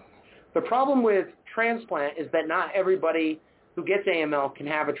AML. The problem with transplant is that not everybody who gets AML can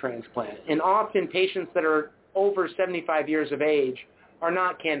have a transplant. And often patients that are over 75 years of age are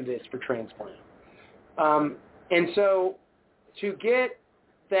not candidates for transplant. And so to get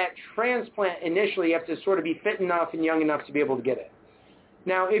that transplant initially, you have to sort of be fit enough and young enough to be able to get it.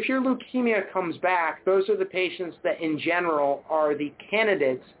 Now, if your leukemia comes back, those are the patients that in general are the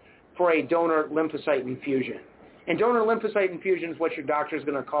candidates for a donor lymphocyte infusion. And donor lymphocyte infusion is what your doctor is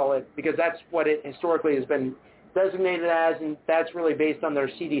going to call it because that's what it historically has been designated as, and that's really based on their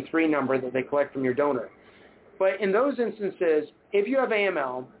CD3 number that they collect from your donor. But in those instances, if you have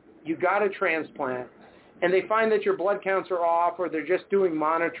AML, you got a transplant, and they find that your blood counts are off or they're just doing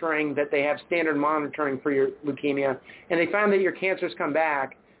monitoring, that they have standard monitoring for your leukemia, and they find that your cancers come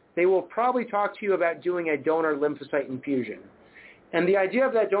back, they will probably talk to you about doing a donor lymphocyte infusion. And the idea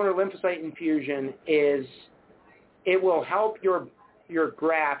of that donor lymphocyte infusion is it will help your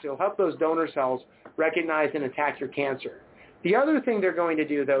graft, it will help those donor cells recognize and attack your cancer. The other thing they're going to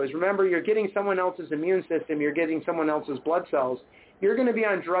do, though, is remember you're getting someone else's immune system, you're getting someone else's blood cells, you're going to be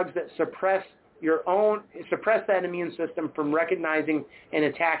on drugs that suppress that immune system from recognizing and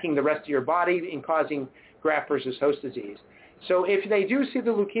attacking the rest of your body and causing graft versus host disease. So if they do see the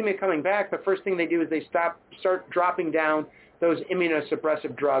leukemia coming back, the first thing they do is they start dropping down those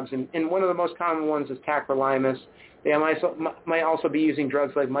immunosuppressive drugs. And one of the most common ones is tacrolimus. They might also be using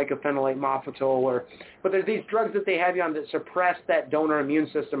drugs like mycophenolate mofetil, but there's these drugs that they have you on that suppress that donor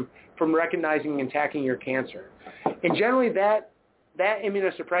immune system from recognizing and attacking your cancer. And generally that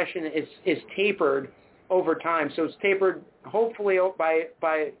immunosuppression is tapered over time. So it's tapered hopefully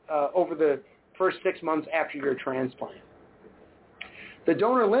by over the first 6 months after your transplant. The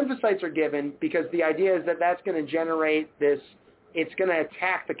donor lymphocytes are given because the idea is that that's going to generate it's going to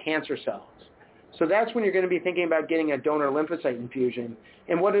attack the cancer cells. So that's when you're going to be thinking about getting a donor lymphocyte infusion.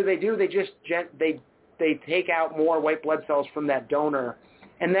 And what do? They just they take out more white blood cells from that donor,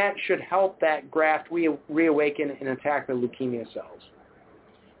 and that should help that graft reawaken and attack the leukemia cells.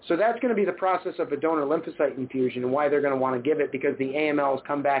 So that's going to be the process of a donor lymphocyte infusion and why they're going to want to give it, because the AMLs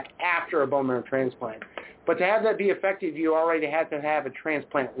come back after a bone marrow transplant. But to have that be effective, you already have to have a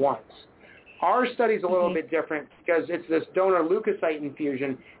transplant once. Our study's a little bit different because it's this donor leukocyte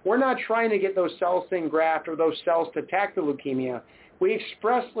infusion. We're not trying to get those cells to engraft or those cells to attack the leukemia. We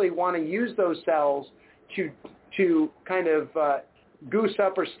expressly want to use those cells to kind of goose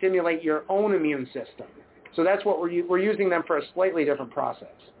up or stimulate your own immune system. So that's what we're using them for a slightly different process.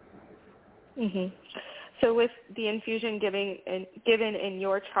 Mm-hmm. So with the infusion given in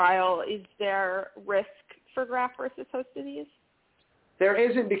your trial, is there risk for graft versus host disease? There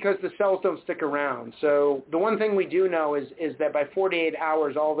isn't, because the cells don't stick around. So the one thing we do know is that by 48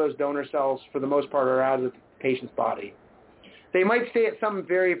 hours, all those donor cells, for the most part, are out of the patient's body. They might stay at some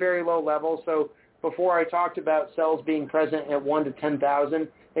very, very low level. So before I talked about cells being present at 1 to 10,000,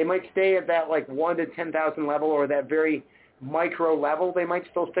 they might stay at that like 1 to 10,000 level, or that very micro level. They might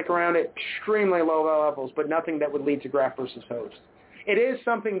still stick around at extremely low levels, but nothing that would lead to graft versus host. It is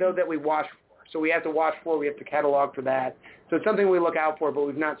something, though, that we watch for. So we have to watch for, we have to catalog for that. So it's something we look out for, but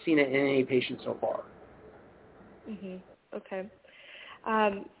we've not seen it in any patients so far. Mm-hmm. Okay.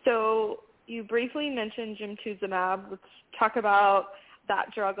 So you briefly mentioned Gemtuzumab. Let's talk about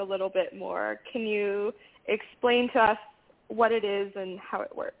that drug a little bit more. Can you explain to us what it is and how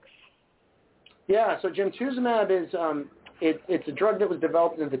it works? Yeah, so Gemtuzumab is it's a drug that was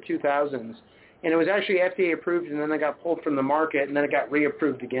developed in the 2000s, and it was actually FDA approved, and then it got pulled from the market, and then it got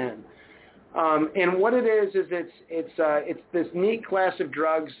reapproved again. And what it is it's this neat class of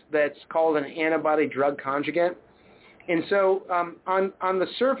drugs that's called an antibody-drug conjugate. And so on the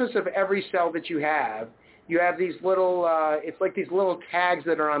surface of every cell that you have, you have these little, it's like these little tags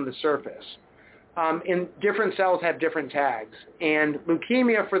that are on the surface. And different cells have different tags. And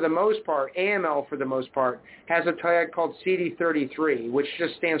leukemia, for the most part, AML for the most part, has a tag called CD33, which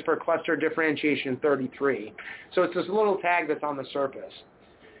just stands for cluster differentiation 33. So it's this little tag that's on the surface.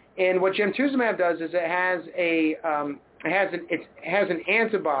 And what Gemtuzumab does is it has an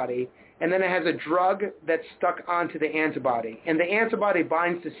antibody, and then it has a drug that's stuck onto the antibody. And the antibody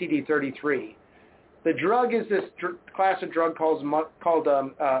binds to CD33. The drug is this class of drug called a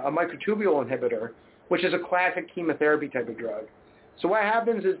microtubule inhibitor, which is a classic chemotherapy type of drug. So what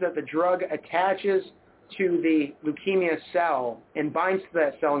happens is that the drug attaches to the leukemia cell and binds to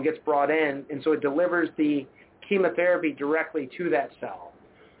that cell and gets brought in, and so it delivers the chemotherapy directly to that cell.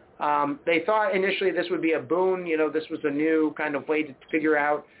 They thought initially this would be a boon. This was a new kind of way to figure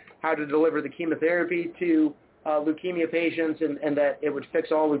out how to deliver the chemotherapy to leukemia patients, and that it would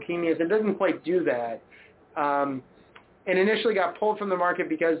fix all leukemias. It doesn't quite do that. And initially got pulled from the market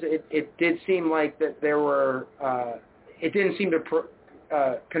because it did seem like that it didn't seem to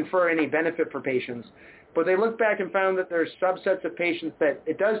confer any benefit for patients. But they looked back and found that there's subsets of patients that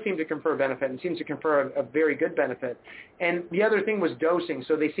it does seem to confer benefit and seems to confer a very good benefit. And the other thing was dosing.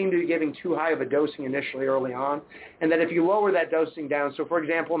 So they seemed to be giving too high of a dosing initially early on. And that if you lower that dosing down, so for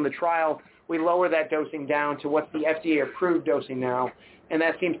example, in the trial, we lower that dosing down to what's the FDA-approved dosing now, and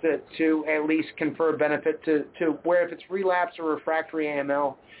that seems to at least confer benefit to where if it's relapsed or refractory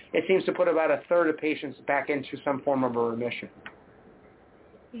AML, it seems to put about a third of patients back into some form of a remission.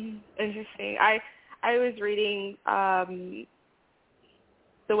 Interesting. I was reading,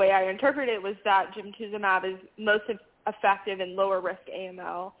 the way I interpret it was that Gemtuzumab is most effective in lower risk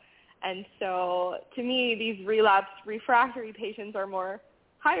AML, and so to me these relapsed refractory patients are more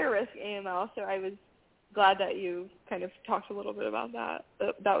higher risk AML, so I was glad that you kind of talked a little bit about that.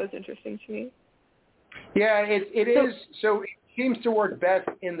 That was interesting to me. Yeah, it is. So it seems to work best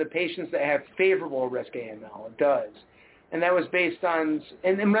in the patients that have favorable risk AML. It does. And that was based on,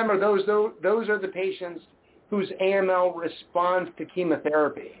 and remember, those are the patients whose AML responds to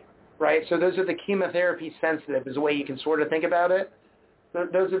chemotherapy, right? So those are the chemotherapy sensitive is the way you can sort of think about it.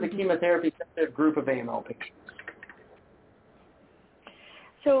 Those are the chemotherapy sensitive group of AML patients.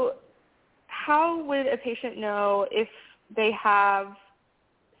 So how would a patient know if they have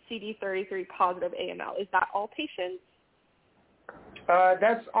CD33 positive AML? Is that all patients?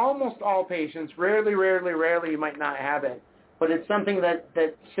 That's almost all patients. Rarely you might not have it. But it's something that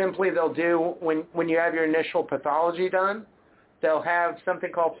simply they'll do when you have your initial pathology done. They'll have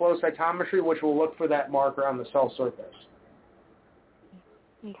something called flow cytometry, which will look for that marker on the cell surface.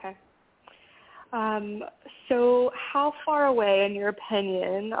 Okay. So how far away, in your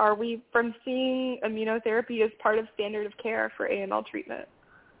opinion, are we from seeing immunotherapy as part of standard of care for AML treatment?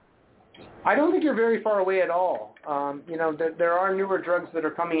 I don't think you're very far away at all. There are newer drugs that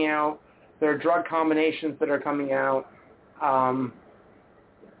are coming out. There are drug combinations that are coming out.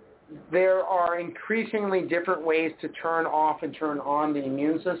 There are increasingly different ways to turn off and turn on the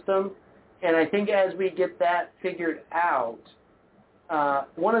immune system. And I think as we get that figured out,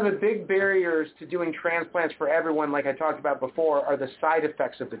 one of the big barriers to doing transplants for everyone, like I talked about before, are the side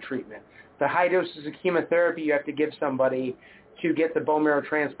effects of the treatment. The high doses of chemotherapy you have to give somebody to get the bone marrow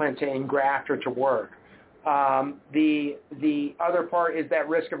transplant to engraft or to work. The other part is that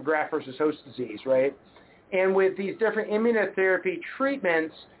risk of graft versus host disease, right? And with these different immunotherapy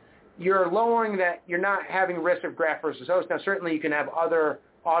treatments, you're lowering that, you're not having risk of graft versus host. Now, certainly you can have other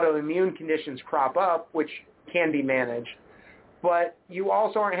autoimmune conditions crop up, which can be managed, but you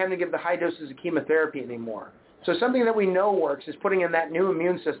also aren't having to give the high doses of chemotherapy anymore. So something that we know works is putting in that new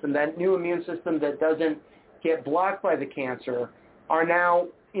immune system that doesn't get blocked by the cancer are now,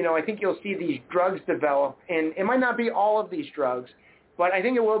 I think you'll see these drugs develop, and it might not be all of these drugs, but I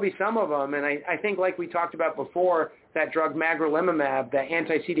think it will be some of them. And I think, like we talked about before, that drug magrolimumab, that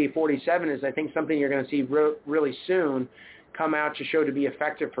anti-CD47 is, I think, something you're going to see really soon come out to show to be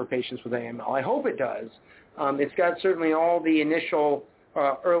effective for patients with AML. I hope it does. It's got certainly all the initial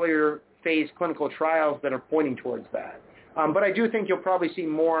earlier phase clinical trials that are pointing towards that. But I do think you'll probably see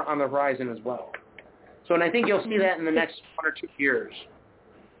more on the horizon as well. So, and I think you'll see that in the next 1 or 2 years.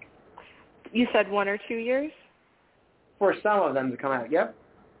 You said 1 or 2 years? For some of them to come out, yep.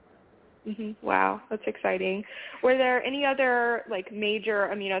 Mm-hmm. Wow, that's exciting. Were there any other major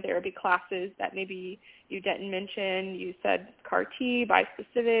immunotherapy classes that maybe you didn't mention? You said CAR-T,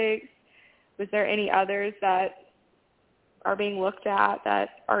 bispecifics. Was there any others that are being looked at that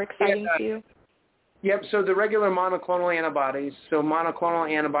are exciting to you? Yep, so the regular monoclonal antibodies. So monoclonal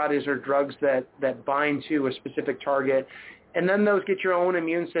antibodies are drugs that bind to a specific target. And then those get your own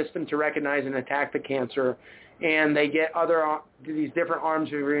immune system to recognize and attack the cancer, and they get these different arms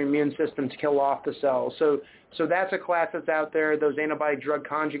of your immune system to kill off the cells. So that's a class that's out there. Those antibody-drug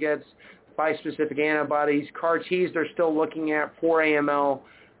conjugates, bispecific antibodies, CAR-Ts they're still looking at for AML.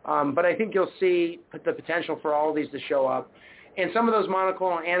 But I think you'll see the potential for all of these to show up. And some of those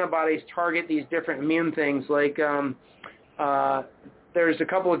monoclonal antibodies target these different immune things, like there's a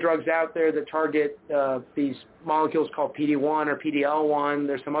couple of drugs out there that target these molecules called PD-1 or PD-L1.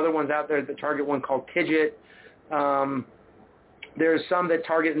 There's some other ones out there that target one called TIGIT. There's some that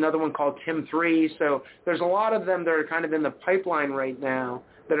target another one called TIM-3. So there's a lot of them that are kind of in the pipeline right now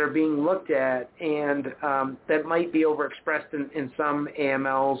that are being looked at, and that might be overexpressed in some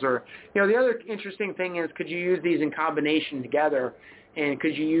AMLs. Or, the other interesting thing is, could you use these in combination together, and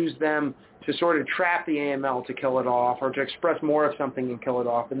could you use them to sort of trap the AML to kill it off, or to express more of something and kill it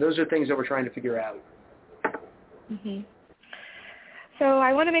off? And those are things that we're trying to figure out. Mm-hmm. So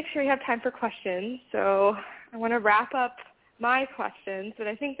I want to make sure we have time for questions. So I want to wrap up my questions, but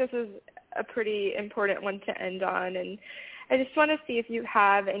I think this is a pretty important one to end on. And I just want to see if you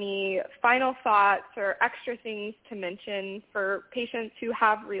have any final thoughts or extra things to mention for patients who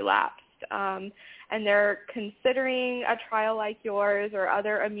have relapsed and they're considering a trial like yours or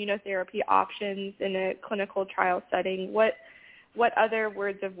other immunotherapy options in a clinical trial setting. What other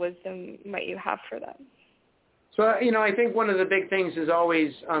words of wisdom might you have for them? So, I think one of the big things is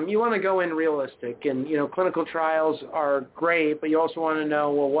always you want to go in realistic, and, clinical trials are great, but you also want to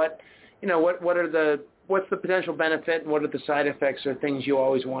know, well, what's the potential benefit and what are the side effects or things you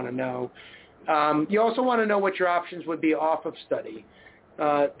always want to know. You also want to know what your options would be off of study.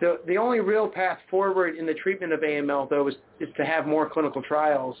 The only real path forward in the treatment of AML, though, is to have more clinical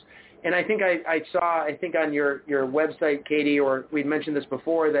trials. And I think I saw on your website, Katie, or we'd mentioned this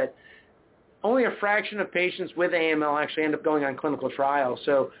before, that only a fraction of patients with AML actually end up going on clinical trials.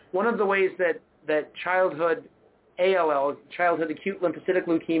 So one of the ways that childhood ALL, childhood acute lymphocytic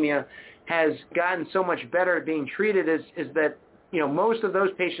leukemia, has gotten so much better at being treated is that, most of those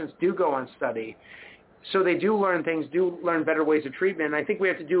patients do go on study. So they do learn better ways of treatment. And I think we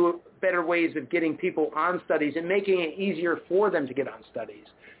have to do better ways of getting people on studies and making it easier for them to get on studies.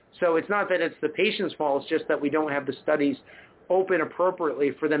 So it's not that it's the patient's fault, it's just that we don't have the studies open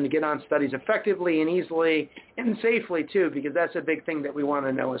appropriately for them to get on studies effectively and easily and safely too, because that's a big thing that we want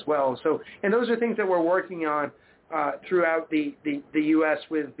to know as well. So, and those are things that we're working on throughout the U.S.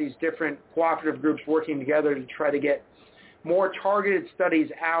 with these different cooperative groups working together to try to get more targeted studies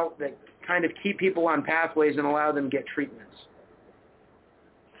out that kind of keep people on pathways and allow them to get treatments.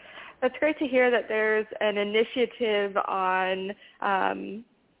 That's great to hear that there's an initiative on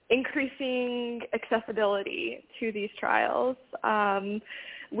increasing accessibility to these trials.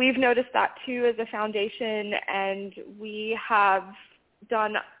 We've noticed that too as a foundation, and we have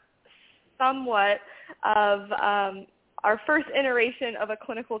done somewhat of our first iteration of a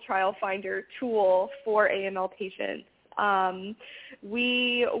clinical trial finder tool for AML patients.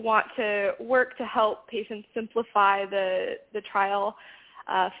 We want to work to help patients simplify the trial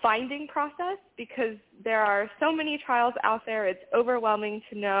finding process, because there are so many trials out there. It's overwhelming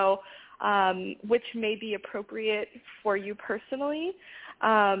to know which may be appropriate for you personally.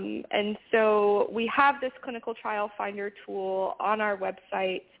 And so we have this clinical trial finder tool on our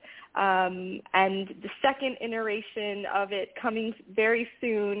website, and the second iteration of it coming very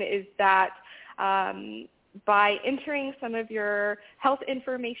soon is that by entering some of your health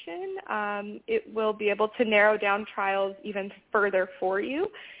information, it will be able to narrow down trials even further for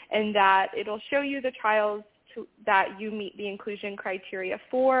you, and that it'll show you the trials that you meet the inclusion criteria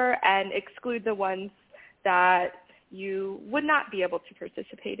for and exclude the ones that you would not be able to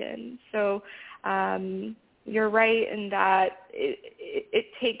participate in. So you're right in that it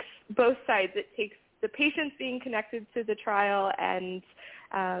takes both sides. It takes the patients being connected to the trial and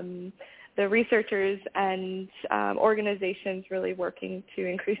the researchers and organizations really working to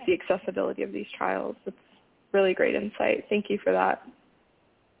increase the accessibility of these trials. It's really great insight. Thank you for that.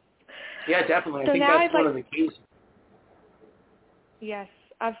 Yeah, definitely. I think that's one of the keys. Yes,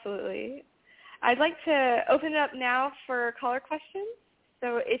 absolutely. I'd like to open it up now for caller questions.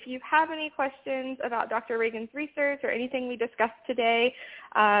 So if you have any questions about Dr. Reagan's research or anything we discussed today,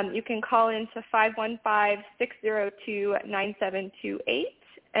 you can call in to 515-602-9728.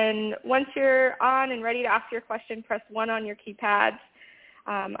 And once you're on and ready to ask your question, press 1 on your keypad.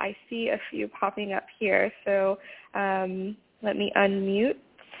 I see a few popping up here, so let me unmute.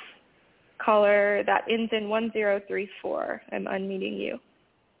 Caller that ends in 1034. I'm unmuting you.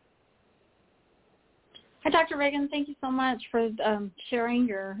 Hi, Dr. Reagan. Thank you so much for sharing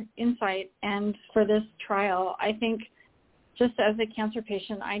your insight and for this trial. I think just as a cancer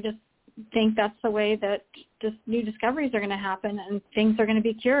patient, I just think that's the way that just new discoveries are going to happen and things are going to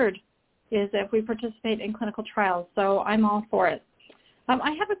be cured, is if we participate in clinical trials. So I'm all for it.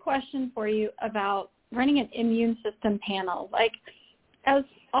 I have a question for you about running an immune system panel. Like, as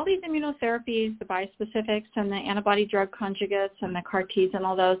all these immunotherapies, the bispecifics and the antibody drug conjugates and the CAR Ts and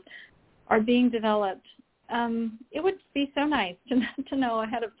all those are being developed, it would be so nice to know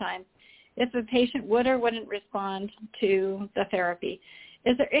ahead of time if a patient would or wouldn't respond to the therapy.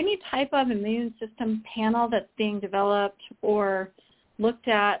 Is there any type of immune system panel that's being developed or looked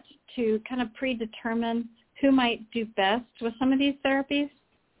at to kind of predetermine who might do best with some of these therapies?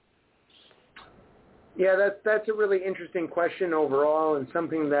 Yeah, that's a really interesting question overall, and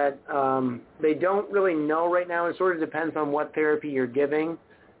something that they don't really know right now. It sort of depends on what therapy you're giving.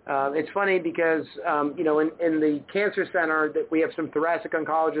 It's funny because, in the cancer center, that we have some thoracic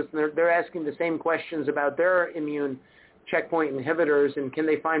oncologists, and they're asking the same questions about their immune checkpoint inhibitors, and can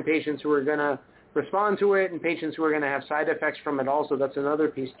they find patients who are going to respond to it and patients who are going to have side effects from it also. That's another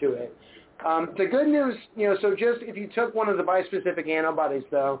piece to it. The good news, so just if you took one of the bispecific antibodies,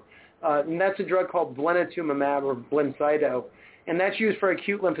 though, and that's a drug called Immunotherapy or Blincyto, and that's used for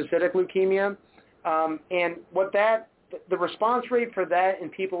acute lymphocytic leukemia. And the response rate for that in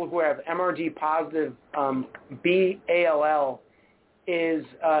people who have MRD positive B-ALL is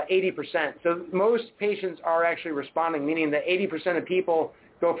 80%. So most patients are actually responding, meaning that 80% of people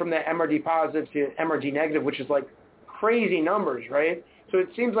go from that MRD positive to MRD negative, which is like crazy numbers, right? So it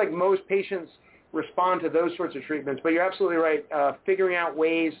seems like most patients respond to those sorts of treatments. But you're absolutely right. Figuring out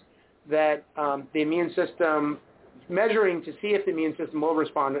ways that the immune system, measuring to see if the immune system will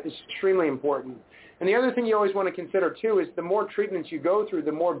respond is extremely important. And the other thing you always want to consider, too, is the more treatments you go through,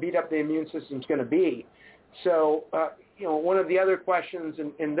 the more beat up the immune system is going to be. So, one of the other questions,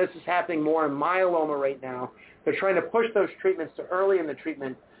 and this is happening more in myeloma right now, they're trying to push those treatments to early in the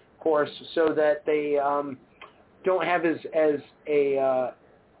treatment course so that they don't have an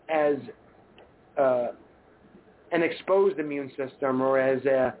exposed immune system or as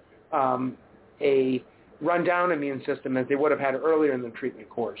a run-down immune system as they would have had earlier in the treatment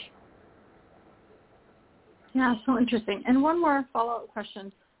course. Yeah, so interesting. And one more follow-up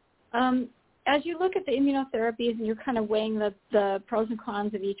question. As you look at the immunotherapies and you're kind of weighing the pros and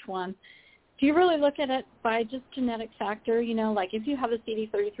cons of each one, do you really look at it by just genetic factor? Like if you have a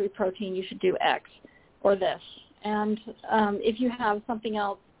CD33 protein, you should do X or this. And if you have something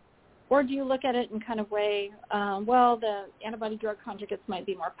else, or do you look at it and kind of weigh, the antibody drug conjugates might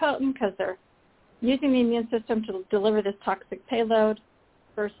be more potent because they're using the immune system to deliver this toxic payload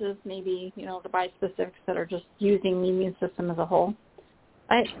versus maybe, the bispecifics that are just using the immune system as a whole?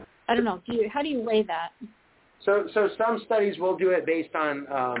 I don't know. How do you weigh that? So some studies will do it based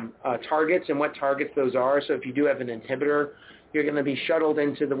on targets and what targets those are. So if you do have an inhibitor, you're going to be shuttled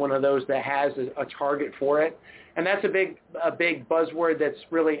into one of those that has a target for it. And that's a big buzzword that's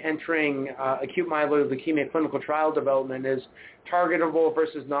really entering acute myeloid leukemia clinical trial development is targetable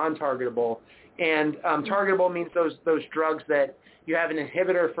versus non-targetable. And targetable means those drugs that you have an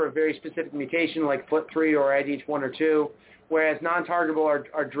inhibitor for a very specific mutation like FLT3 or IDH1 or 2, whereas non-targetable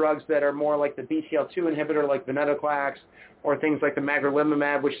are drugs that are more like the BCL2 inhibitor like venetoclax or things like the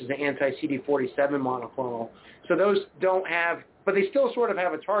magrolimumab, which is an anti-CD47 monoclonal. So those don't have, but they still sort of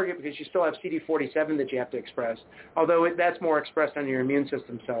have a target because you still have CD47 that you have to express, although that's more expressed on your immune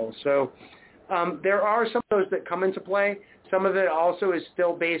system cells. So there are some of those that come into play. Some of it also is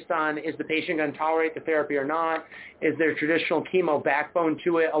still based on, is the patient going to tolerate the therapy or not? Is there traditional chemo backbone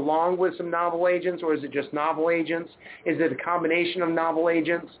to it along with some novel agents, or is it just novel agents? Is it a combination of novel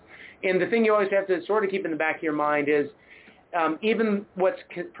agents? And the thing you always have to sort of keep in the back of your mind is even what's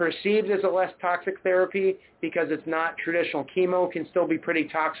perceived as a less toxic therapy, because it's not traditional chemo, can still be pretty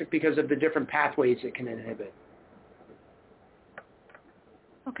toxic because of the different pathways it can inhibit.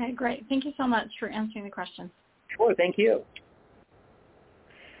 Okay, great. Thank you so much for answering the question. Sure, thank you.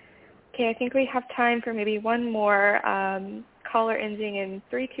 Okay, I think we have time for maybe one more caller ending in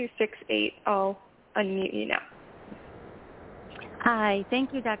 3268. I'll unmute you now. Hi,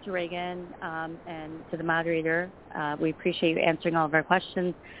 thank you, Dr. Reagan, and to the moderator. We appreciate you answering all of our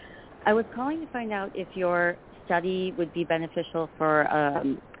questions. I was calling to find out if your study would be beneficial for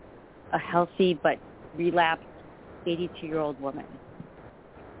a healthy but relapsed 82-year-old woman.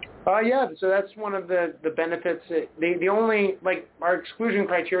 Yeah, so that's one of the benefits. The only, our exclusion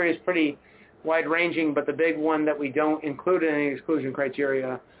criteria is pretty wide-ranging, but the big one that we don't include in any exclusion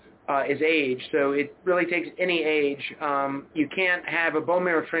criteria is age. So it really takes any age. You can't have a bone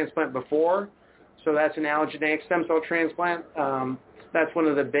marrow transplant before, so that's an allogeneic stem cell transplant. That's one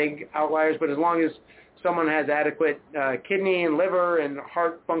of the big outliers, but as long as someone has adequate kidney and liver and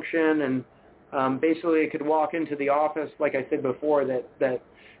heart function, and basically could walk into the office, like I said before, that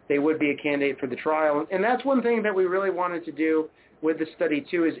they would be a candidate for the trial. And that's one thing that we really wanted to do with the study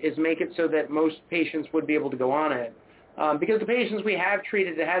too, is make it so that most patients would be able to go on it. Because the patients we have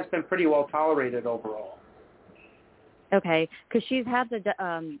treated, it has been pretty well tolerated overall. Okay, because she's had the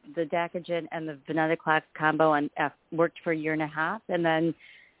Dacogen and the venetoclax combo and worked for a year and a half, and then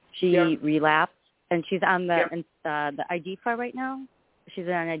she relapsed, and she's on the IDFA right now. She's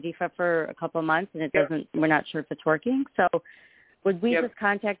on IDFA for a couple of months, and it doesn't. We're not sure if it's working. So, would we just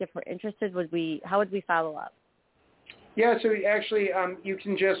contact if we're interested? How would we follow up? Yeah, so actually, you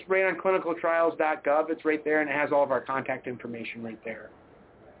can just right on clinicaltrials.gov. It's right there, and it has all of our contact information right there.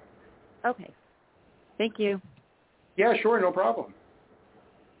 Okay, thank you. Yeah, sure, no problem.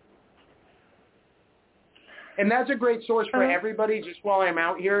 And that's a great source for everybody. Just while I'm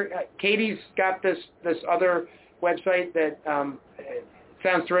out here, Katie's got this other website that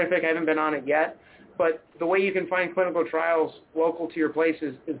sounds terrific. I haven't been on it yet, but the way you can find clinical trials local to your place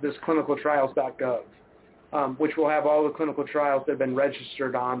is this clinicaltrials.gov, which will have all the clinical trials that have been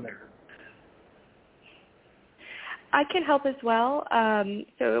registered on there. I can help as well.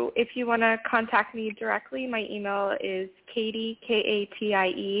 So if you want to contact me directly, my email is Katie,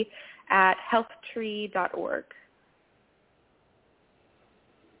 Katie, @healthtree.org.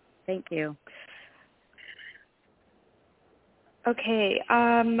 Thank you. Okay.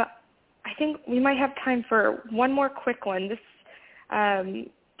 I think we might have time for one more quick one. This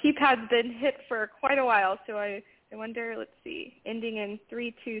keypad's been hit for quite a while, so I wonder, let's see, ending in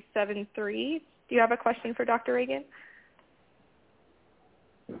 3273. Do you have a question for Dr. Reagan?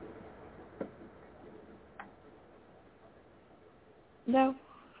 No?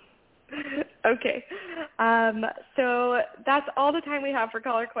 Okay. So that's all the time we have for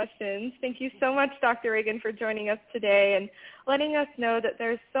caller questions. Thank you so much, Dr. Reagan, for joining us today and letting us know that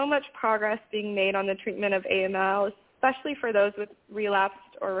there's so much progress being made on the treatment of AML, especially for those with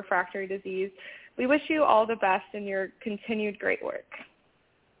relapsed or refractory disease. We wish you all the best in your continued great work.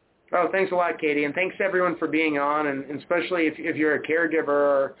 Oh, thanks a lot, Katie, and thanks to everyone for being on, and especially if you're a caregiver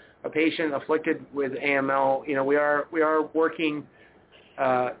or a patient afflicted with AML, we are working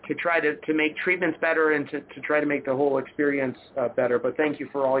to try to make treatments better and to try to make the whole experience better. But thank you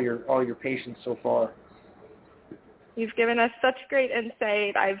for all your patience so far. You've given us such great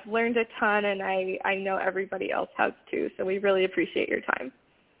insight. I've learned a ton, and I know everybody else has too. So we really appreciate your time.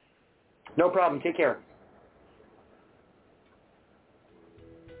 No problem. Take care.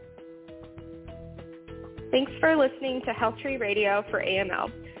 Thanks for listening to Health Tree Radio for AML.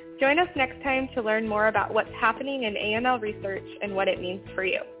 Join us next time to learn more about what's happening in AML research and what it means for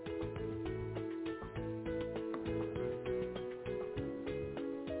you.